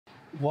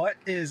What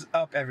is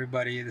up,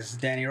 everybody? This is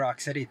Danny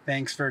Rocksteady.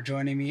 Thanks for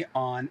joining me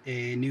on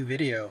a new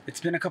video. It's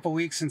been a couple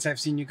weeks since I've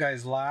seen you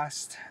guys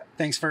last.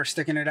 Thanks for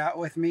sticking it out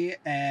with me,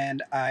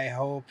 and I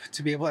hope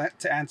to be able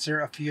to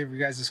answer a few of you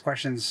guys'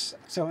 questions.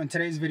 So in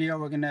today's video,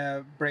 we're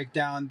gonna break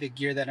down the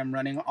gear that I'm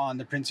running on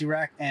the Prinsu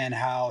Rack and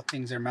how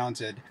things are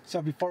mounted. So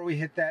before we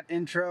hit that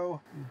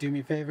intro, do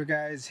me a favor,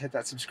 guys, hit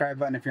that subscribe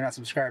button if you're not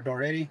subscribed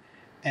already,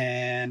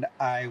 and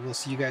I will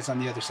see you guys on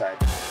the other side.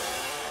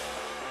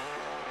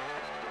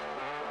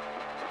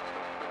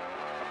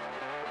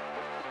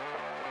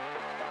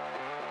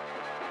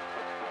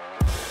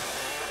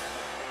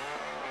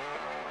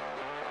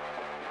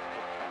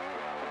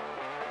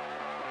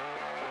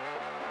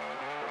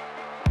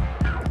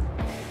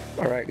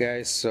 Alright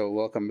guys, so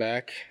welcome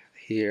back.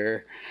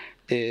 Here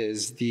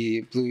is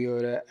the Blue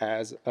Yoda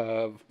as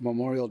of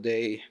Memorial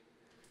Day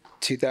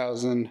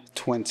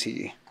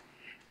 2020.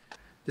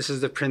 This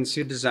is the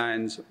Prinsu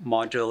Designs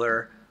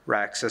modular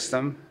rack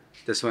system.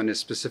 This one is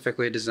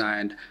specifically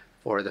designed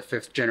for the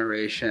 5th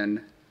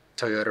generation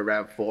Toyota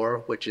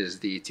RAV4, which is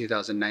the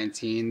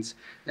 2019s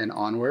and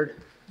onward.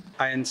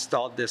 I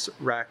installed this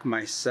rack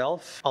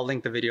myself. I'll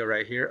link the video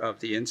right here of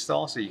the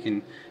install so you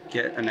can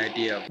get an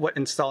idea of what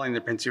installing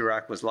the Prinsu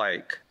rack was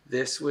like.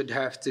 This would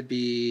have to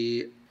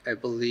be, I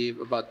believe,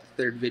 about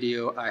the 3rd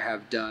video I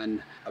have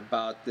done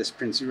about this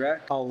Prinsu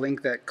rack. I'll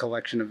link that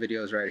collection of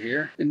videos right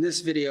here. In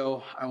this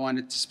video, I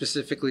wanted to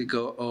specifically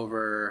go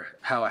over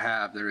how I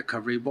have the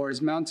recovery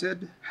boards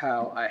mounted,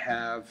 how I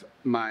have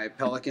my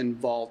Pelican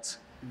Vault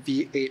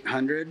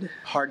V800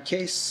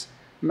 hardcase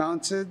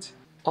mounted,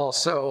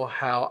 also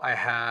how I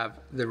have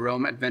the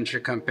Rome Adventure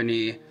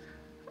Company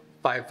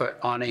 5-foot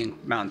awning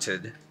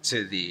mounted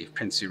to the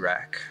Prinsu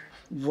rack.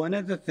 One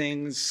of the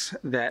things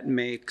that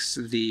makes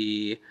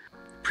the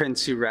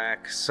Prinsu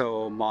rack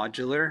so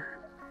modular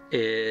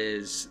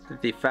is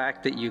the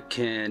fact that you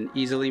can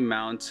easily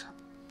mount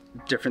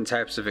different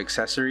types of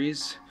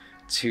accessories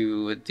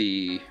to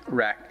the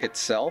rack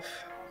itself.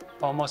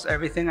 Almost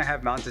everything I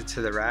have mounted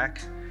to the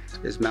rack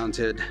is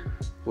mounted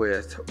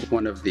with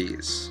one of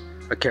these,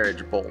 a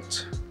carriage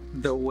bolt.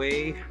 The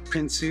way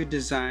Prinsu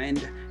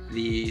designed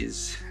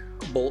these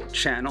bolt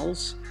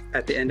channels,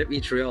 at the end of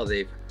each rail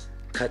they've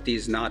cut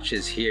these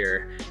notches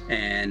here,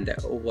 and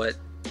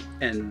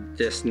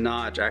this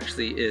notch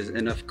actually is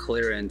enough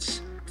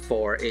clearance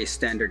for a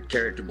standard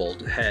carriage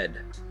bolt head.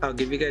 I'll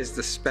give you guys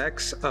the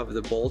specs of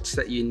the bolts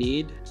that you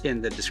need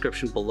in the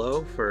description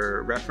below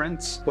for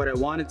reference. What I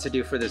wanted to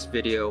do for this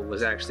video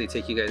was actually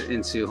take you guys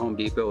into Home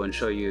Depot and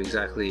show you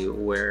exactly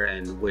where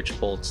and which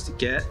bolts to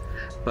get.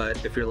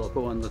 But if your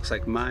local one looks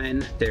like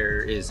mine,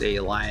 there is a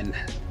line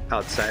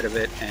outside of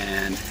it,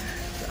 and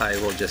I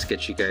will just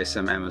get you guys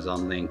some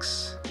Amazon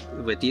links.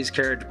 With these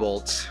carriage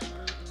bolts,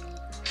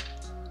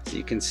 so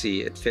you can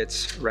see it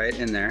fits right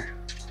in there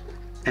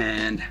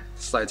and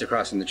slides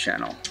across in the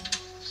channel.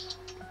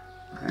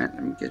 All right,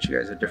 let me get you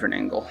guys a different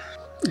angle.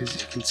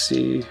 As you can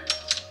see,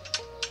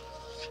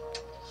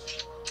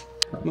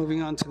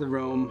 moving on to the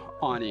Rome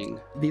awning.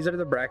 These are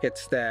the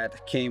brackets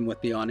that came with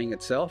the awning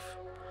itself.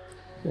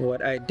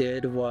 What I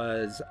did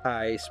was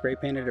I spray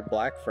painted it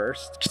black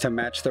first to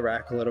match the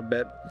rack a little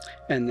bit,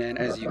 and then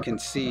as you can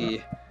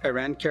see, I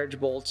ran carriage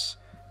bolts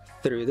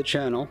through the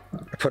channel.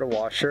 I put a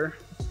washer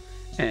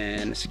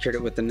and secured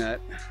it with the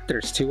nut.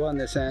 There's 2 on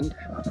this end,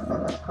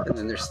 and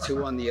then there's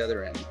 2 on the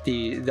other end.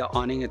 The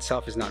awning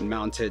itself is not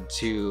mounted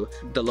to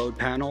the load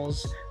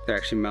panels. They're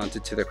actually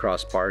mounted to the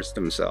crossbars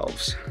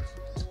themselves.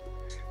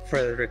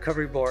 For the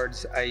recovery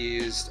boards, I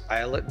used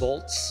eyelet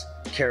bolts,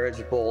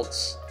 carriage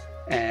bolts,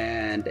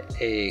 and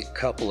a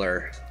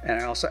coupler. And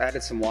I also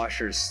added some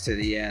washers to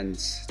the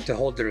ends to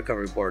hold the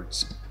recovery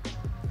boards.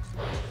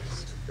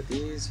 So for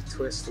these, you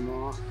twist them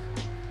off.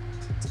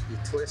 You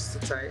twist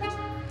to tighten.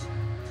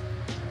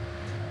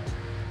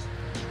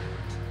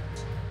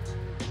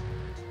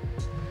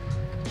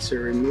 To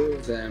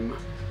remove them,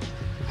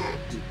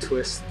 you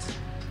twist.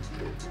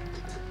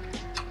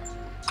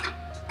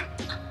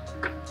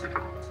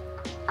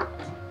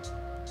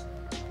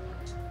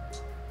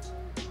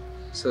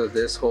 So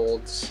this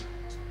holds.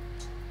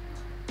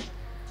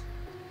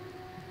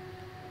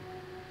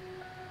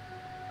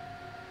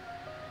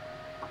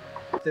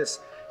 This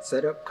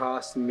setup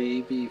cost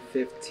maybe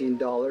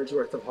 $15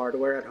 worth of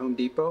hardware at Home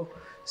Depot.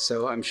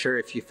 So I'm sure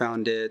if you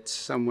found it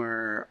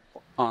somewhere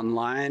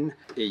online,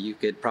 you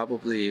could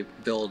probably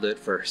build it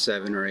for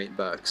 $7 or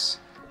 $8.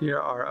 Here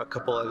are a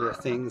couple other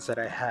things that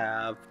I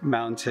have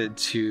mounted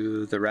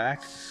to the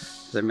rack.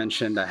 As I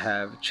mentioned, I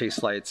have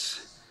chase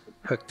lights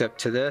hooked up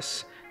to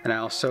this, and I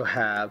also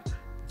have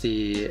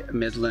the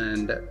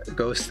Midland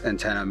Ghost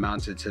antenna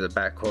mounted to the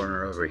back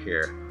corner over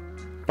here.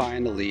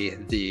 Finally,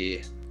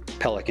 the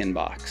Pelican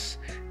box.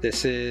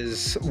 This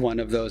is one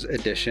of those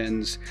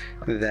additions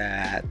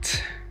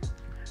that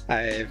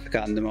I've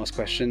gotten the most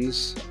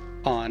questions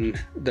on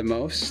the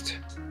most.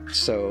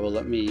 So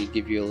let me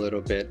give you a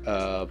little bit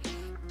of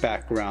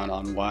background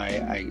on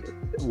why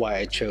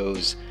I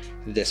chose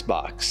this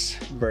box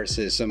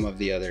versus some of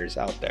the others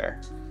out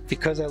there.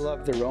 Because I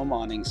love the Rome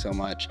awning so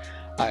much,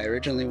 I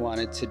originally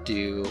wanted to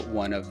do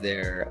one of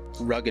their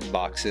rugged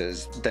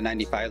boxes, the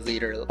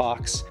 95-liter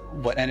box.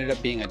 What ended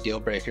up being a deal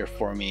breaker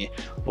for me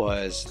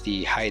was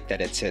the height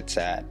that it sits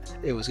at.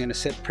 It was going to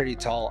sit pretty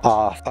tall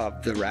off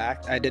of the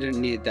rack. I didn't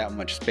need that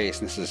much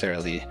space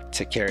necessarily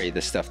to carry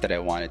the stuff that I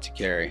wanted to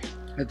carry.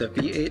 The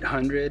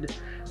V800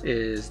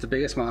 is the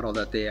biggest model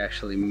that they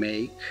actually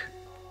make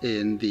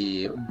in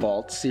the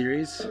Vault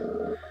series.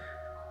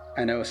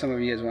 I know some of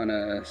you guys want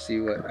to see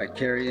what I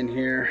carry in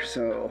here,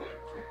 so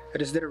I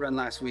just did a run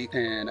last week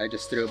and I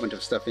just threw a bunch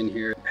of stuff in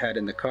here had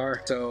in the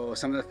car. So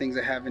some of the things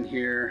I have in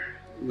here: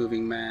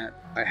 moving mat,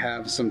 I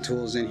have some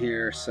tools in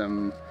here,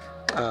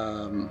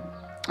 I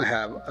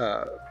have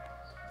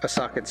a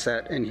socket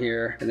set in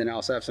here, and then I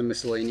also have some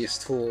miscellaneous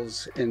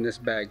tools in this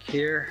bag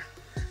here.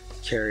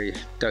 Carry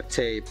duct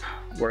tape,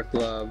 work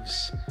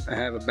gloves. I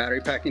have a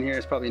battery pack in here.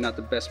 It's probably not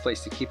the best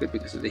place to keep it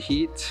because of the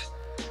heat.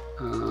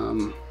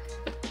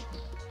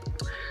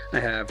 I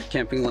have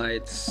camping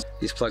lights.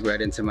 These plug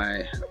right into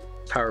my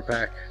power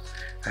pack.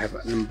 I have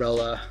an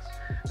umbrella.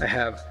 I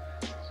have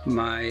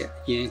my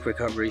yank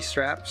recovery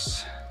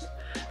straps.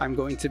 I'm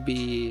going to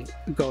be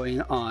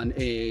going on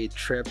a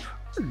trip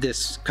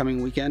this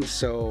coming weekend,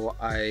 so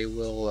I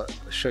will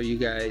show you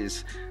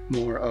guys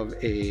more of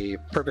a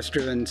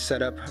purpose-driven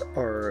setup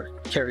or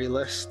carry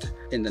list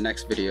in the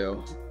next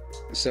video.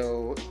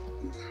 So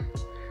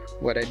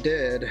what I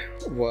did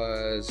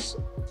was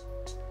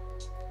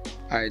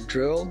I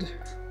drilled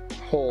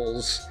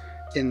holes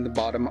in the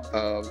bottom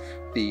of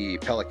the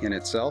Pelican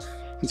itself,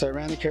 and so I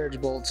ran the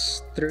carriage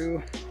bolts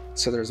through.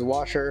 So there's a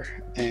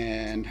washer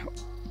and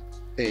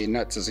a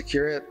nut to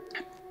secure it,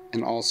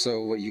 and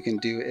also what you can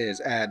do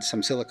is add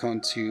some silicone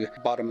to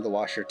the bottom of the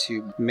washer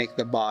to make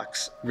the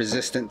box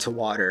resistant to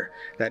water.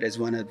 That is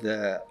one of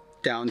the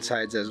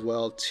downsides as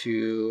well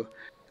to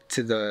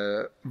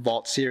the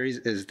Vault series,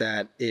 is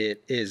that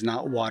it is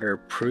not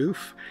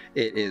waterproof,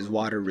 it is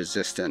water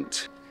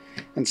resistant.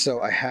 And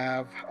so I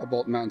have a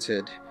bolt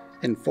mounted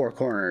in 4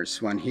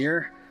 corners, one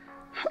here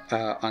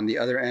on the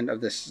other end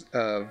of this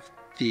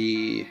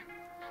the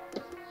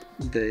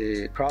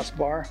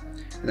crossbar,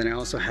 and then I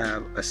also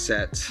have a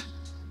set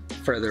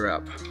further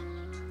up.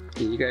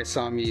 And you guys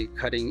saw me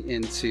cutting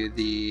into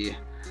the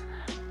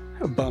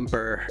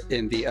bumper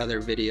in the other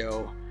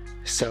video,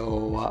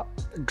 so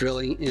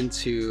drilling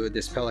into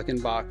this Pelican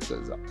box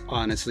is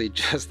honestly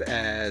just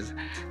as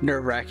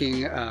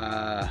nerve-wracking.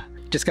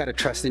 Just gotta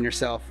trust in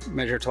yourself,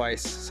 measure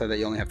twice so that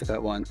you only have to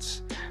cut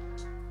once.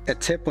 A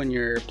tip when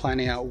you're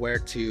planning out where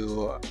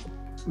to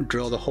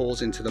drill the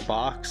holes into the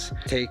box: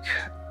 take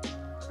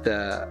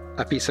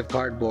a piece of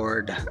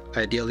cardboard,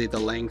 ideally the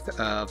length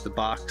of the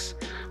box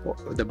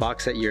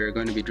that you're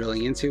going to be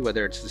drilling into,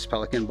 whether it's this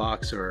Pelican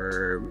box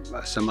or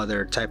some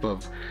other type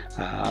of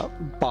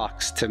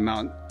box to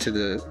mount to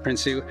the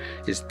Prinsu.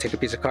 Is take a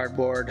piece of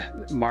cardboard,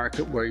 mark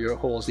where your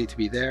holes need to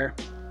be there,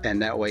 and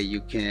that way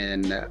you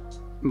can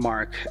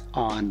mark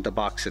on the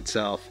box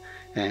itself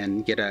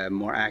and get a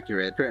more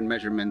accurate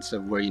measurements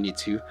of where you need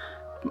to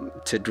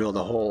drill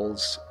the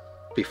holes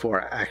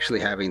before actually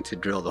having to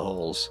drill the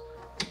holes.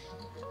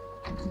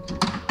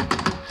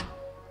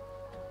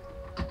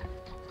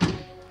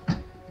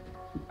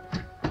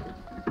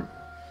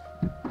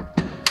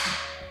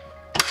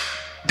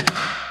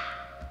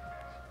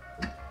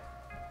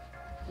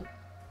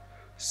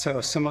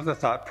 So some of the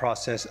thought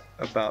process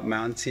about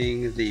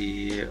mounting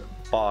the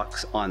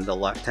box on the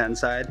left-hand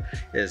side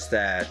is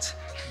that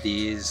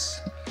these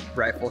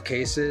rifle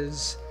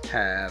cases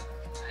have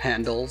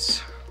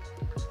handles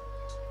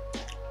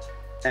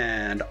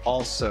and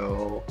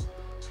also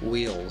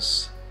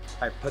wheels.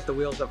 I put the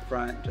wheels up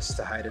front just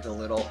to hide it a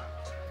little.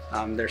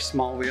 They're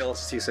small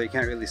wheels too, so you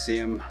can't really see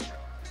them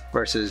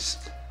versus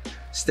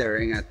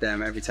staring at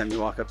them every time you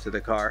walk up to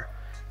the car.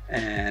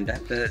 And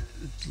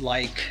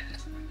like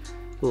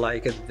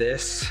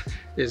this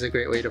is a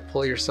great way to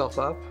pull yourself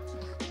up.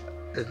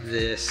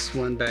 This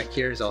one back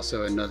here is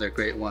also another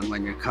great one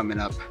when you're coming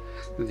up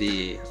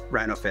the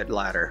RhinoFit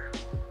ladder.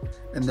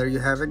 And there you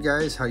have it,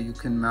 guys, how you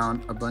can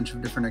mount a bunch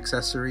of different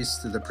accessories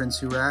to the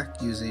Prinsu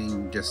Rack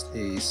using just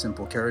a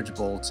simple carriage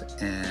bolt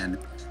and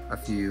a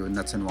few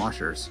nuts and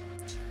washers.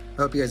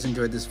 I hope you guys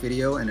enjoyed this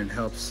video and it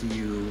helps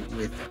you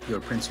with your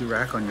Prinsu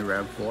Rack on your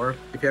RAV4.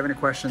 If you have any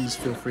questions,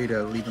 feel free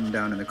to leave them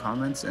down in the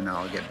comments and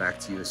I'll get back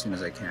to you as soon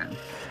as I can.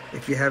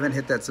 If you haven't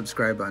hit that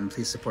subscribe button,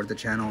 please support the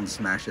channel and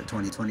smash it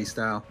 2020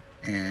 style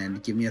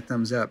and give me a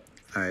thumbs up.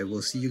 I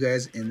will see you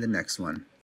guys in the next one.